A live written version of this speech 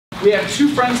We have 2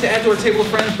 friends to add to our table of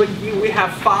friends, but we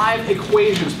have 5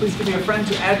 equations. Please give me a friend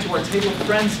to add to our table of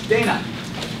friends. Dana.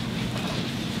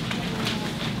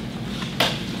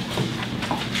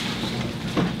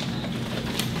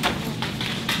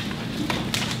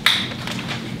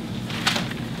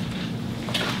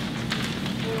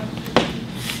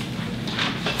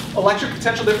 Electric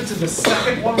potential difference is the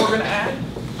second one we're going to add.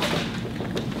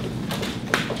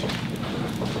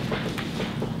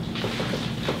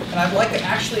 And I'd like to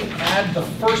actually add the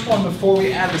first one before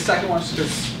we add the second one,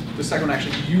 because the second one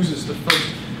actually uses the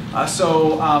first.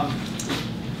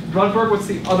 Rudberg, what's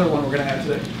the other one we're going to add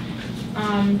today?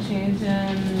 Change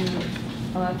in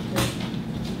electric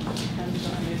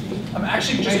potential energy. I'm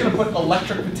actually just going to put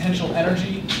electric potential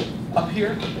energy up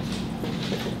here.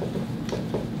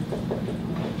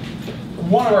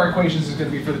 One of our equations is going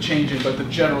to be for the change in, but the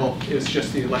general is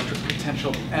just the electric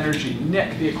potential energy.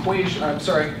 Nick, the equation, I'm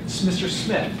sorry, Mr.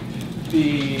 Smith,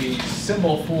 the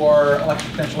symbol for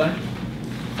electric potential energy?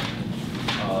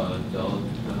 Delta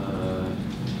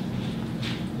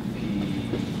P,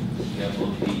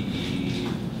 capital PE,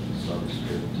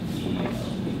 subscript E.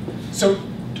 So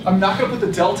I'm not going to put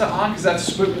the delta on because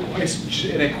that's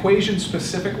an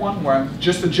equation-specific one where I'm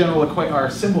just the general equation, our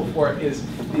symbol for it is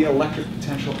the electric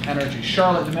potential energy.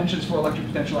 Charlotte, dimensions for electric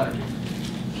potential energy.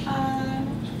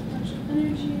 Potential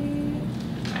energy.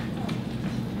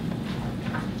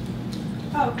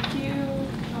 Oh, Q.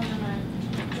 Oh, never mind.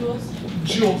 Joules.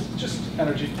 Joules, just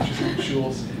energy, just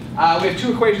joules. We have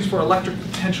 2 equations for electric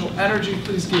potential energy.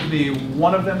 Please give me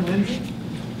one of them, Lindsay.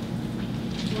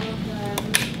 One of them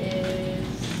is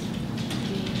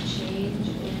the change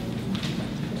in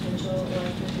potential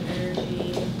electric energy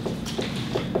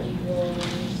equals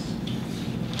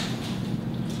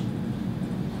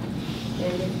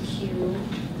Q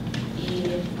E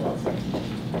delta.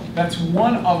 That's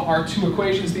one of our 2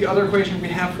 equations. The other equation we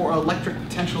have for electric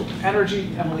potential energy,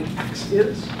 Emily, X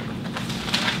is?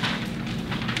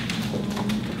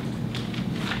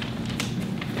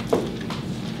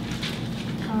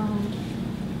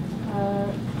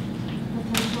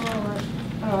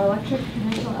 Electric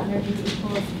potential energy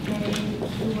equals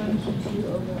K1 Q2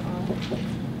 over R.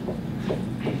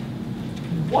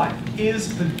 What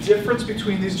is the difference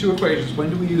between these 2 equations? When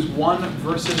do we use one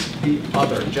versus the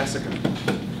other? Jessica.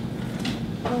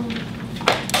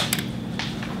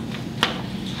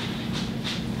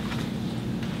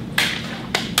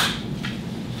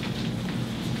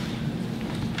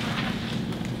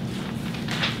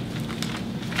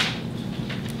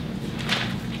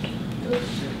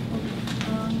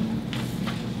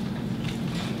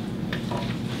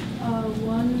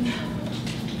 One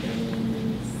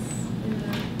is in a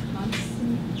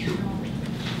constant.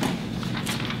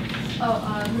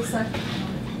 The second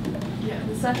one. Yeah,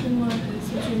 the second one is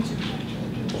between 2 point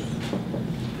charges.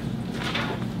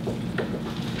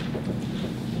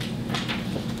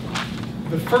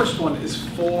 The first one is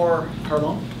for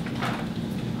Carlone.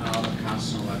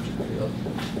 Constant electric field.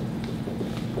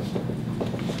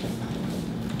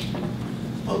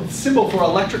 Oh, the symbol for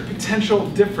electric potential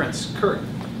difference, Kurt.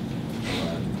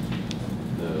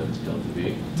 The delta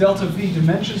V. Delta V,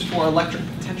 dimensions for electric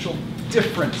potential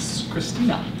difference,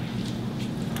 Christina.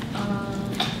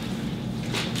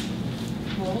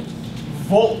 Volt.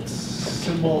 Volt,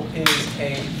 symbol is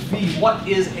a V. What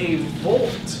is a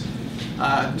volt?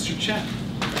 Mr. Chen.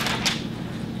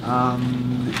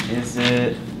 Is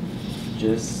it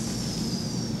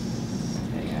just,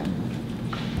 hang on,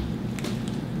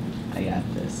 I got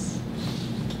this.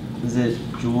 Is it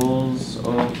joules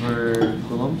over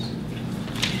coulombs?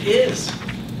 It is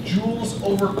joules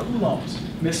over coulombs.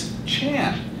 Miss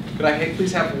Chan, could I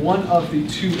please have one of the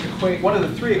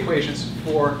 3 equations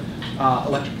for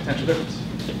electric potential difference?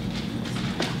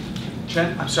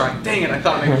 Chen, I'm sorry. Dang it! I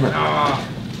thought maybe.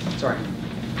 Sorry.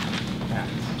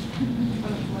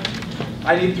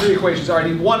 I need 3 equations. Or I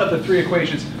need one of the 3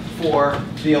 equations for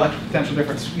the electric potential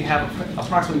difference. We have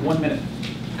approximately 1 minute.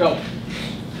 Go. The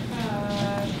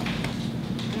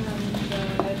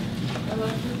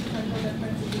electric potential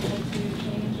difference is equal to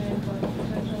change in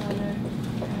potential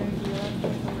energy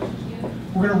electric over Q.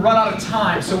 We're going to run out of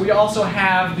time, so we also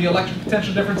have the electric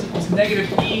potential difference equals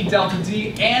negative E delta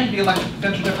D, and the electric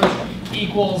potential difference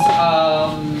equals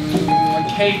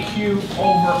KQ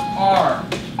over R.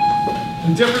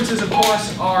 The differences, of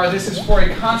course, are this is for a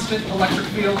constant electric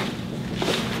field,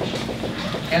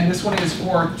 and this one is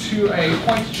for a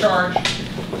point charge,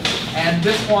 and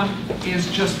this one is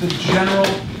just the general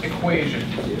equation.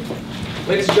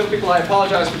 Ladies and gentlemen, I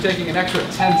apologize for taking an extra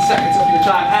 10 seconds of your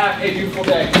time. Have a beautiful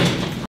day.